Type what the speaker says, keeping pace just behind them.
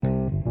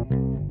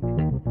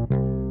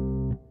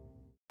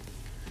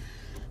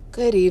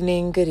Good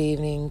evening, good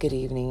evening, good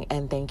evening,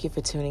 and thank you for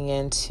tuning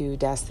in to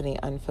Destiny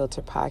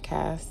Unfiltered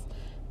Podcast.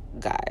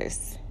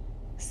 Guys,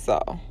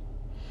 so,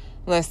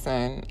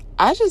 listen,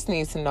 I just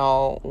need to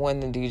know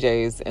when the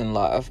DJ is in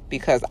love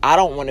because I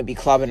don't want to be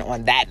clubbing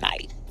on that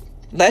night.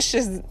 Let's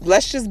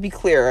just be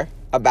clear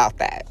about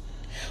that.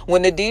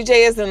 When the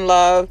DJ is in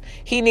love,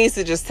 he needs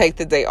to just take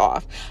the day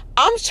off.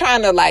 I'm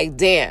trying to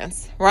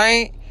dance,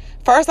 right?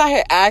 First, I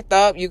hear act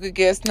up. You could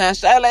get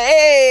snatched out like,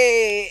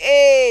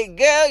 hey,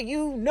 girl,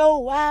 you know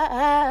why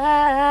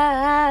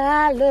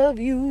I love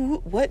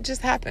you. What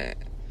just happened?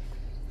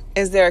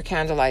 Is there a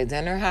candlelight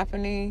dinner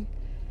happening?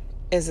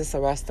 Is this a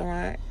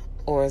restaurant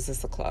or is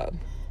this a club?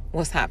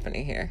 What's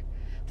happening here?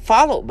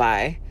 Followed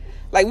by,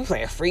 we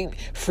playing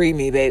free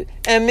me, baby,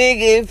 and make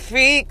it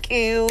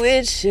freaky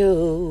with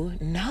you.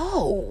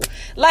 No,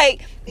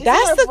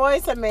 that's her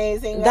voice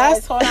amazing,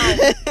 guys. Hold on,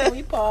 can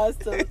we pause?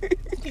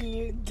 Can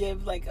you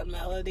give a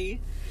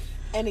melody?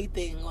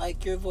 Anything,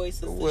 your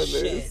voice is the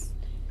shit.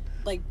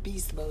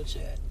 Beast mode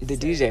shit. The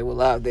DJ will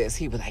love this.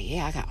 He was like,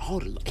 yeah, I got all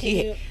the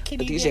the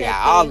DJ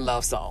got all the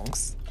love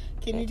songs.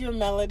 Can you do a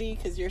melody?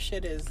 Because your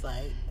shit is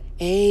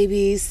A,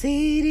 B,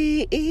 C,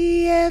 D,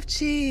 E, F,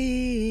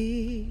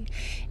 G,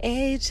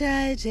 H,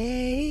 I,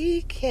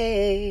 J,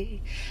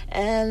 K,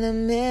 L,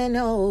 M, N,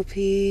 O,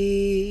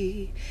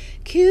 P,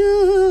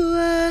 Q,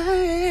 R,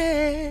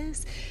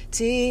 S,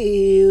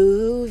 T,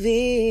 U,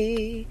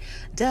 V,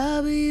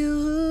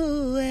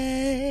 W,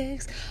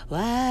 X, Y,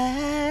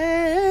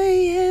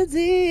 and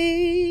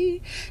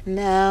Z.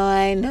 Now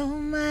I know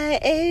my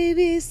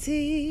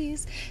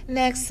ABCs.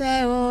 Next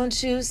time,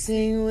 won't you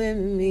sing with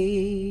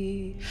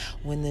me?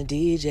 When the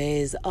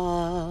DJ's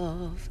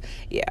off.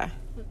 Yeah.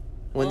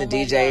 When the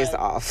DJ is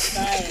off.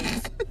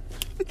 Guys,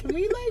 can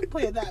we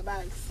play that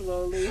back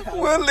slowly?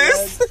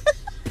 Willis.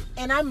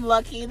 And I'm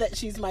lucky that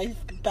she's my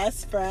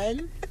best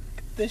friend.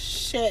 The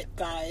shit,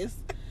 guys.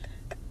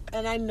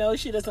 And I know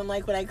she doesn't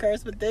like when I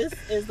curse, but this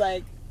is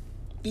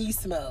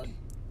beast mode.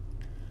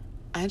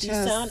 You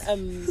sound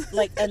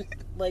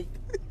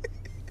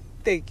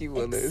thank you,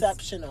 Willis.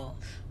 Exceptional.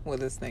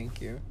 Willis,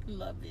 thank you.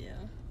 Love you.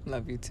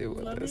 Love you too,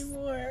 Willis. Love you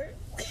more.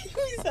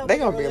 They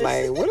gonna be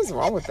like, what is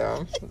wrong with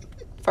them?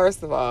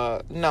 First of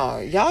all, no,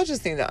 y'all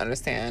just need to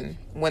understand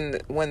when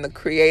the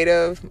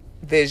creative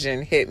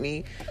vision hit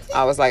me,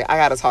 I was like, I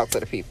gotta talk to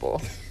the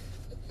people.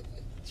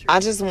 True. I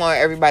just want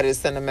everybody to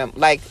send a memo.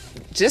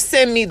 Just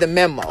send me the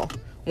memo.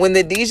 When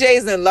the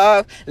DJ's in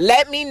love,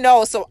 let me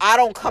know so I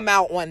don't come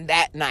out on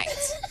that night.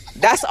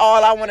 That's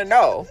all I want to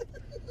know.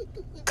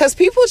 Because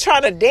people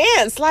trying to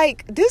dance.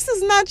 This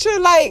is not your,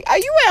 are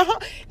you at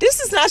home? This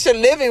is not your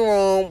living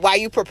room while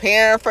you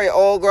preparing for your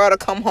old girl to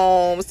come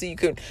home so you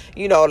can,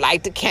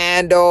 light the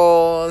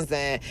candles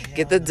and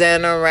get the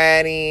dinner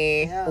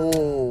ready. Yeah.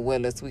 Ooh,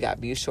 Willis, we got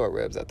beef short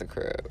ribs at the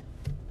crib.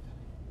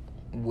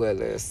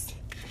 Willis.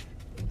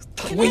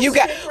 When you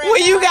got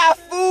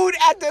food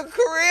at the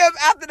crib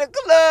after the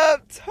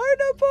club, turn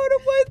up on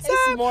it one time.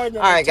 It's more than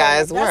all right,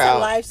 guys, we're out. That's a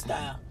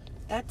lifestyle.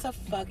 That's a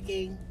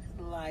fucking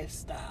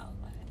lifestyle.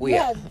 We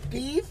have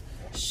beef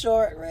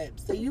short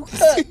ribs, so you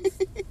cook.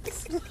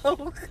 Slow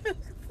cook.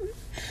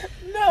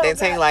 No, they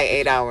take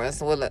 8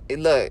 hours. Well, look,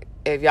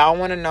 if y'all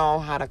want to know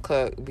how to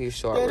cook beef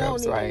short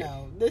ribs, right?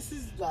 Know. This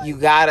is you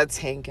gotta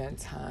take your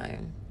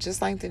time.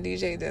 Just like the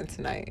DJ did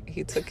tonight.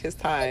 He took his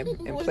time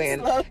and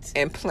planned the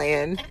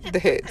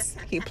hits.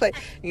 He played.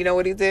 You know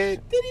what he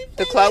did?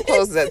 The club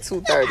closes at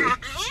 2:30.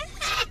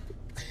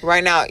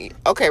 Right now,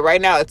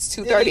 it's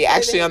 2:30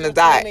 actually on the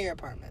dot.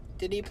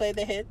 Did he play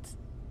the hits?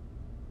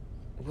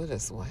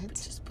 Willis, what?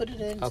 Just put it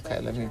in. Okay,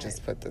 let me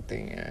just put the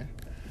thing in.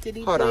 Did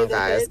he Hold on,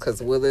 guys,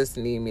 because Willis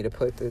need me to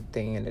put the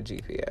thing in the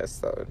GPS.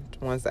 So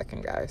 1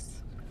 second,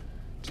 guys.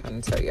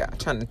 Trying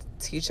to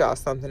teach y'all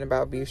something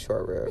about beef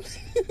short ribs.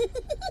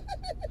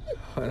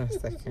 Hold on a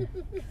second.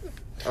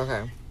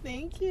 Okay.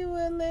 Thank you,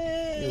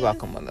 Willis. You're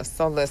welcome, Willis.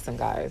 So listen,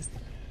 guys,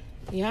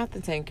 you have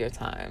to take your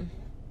time.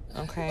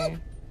 Okay.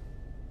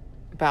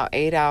 About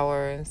 8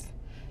 hours.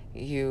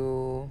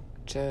 You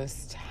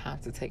just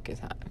have to take your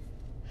time.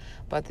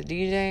 But the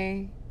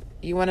DJ,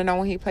 you want to know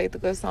when he played the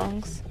good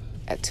songs?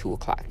 At 2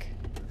 o'clock.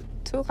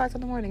 2 o'clock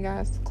in the morning,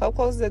 guys. Club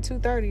closes at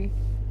 2:30.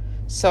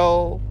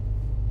 So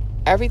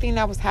everything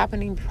that was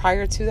happening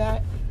prior to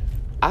that,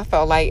 I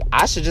felt like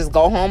I should just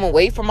go home and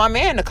wait for my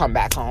man to come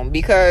back home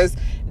because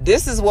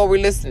this is what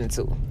we're listening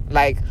to.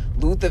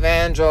 Luther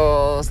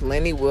Vandross,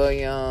 Lenny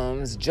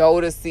Williams,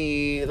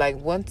 Jodeci.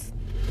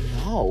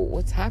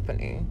 What's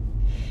happening?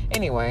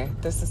 Anyway,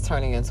 this is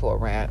turning into a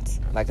rant,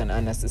 an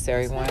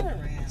unnecessary one.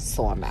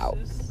 So I'm out.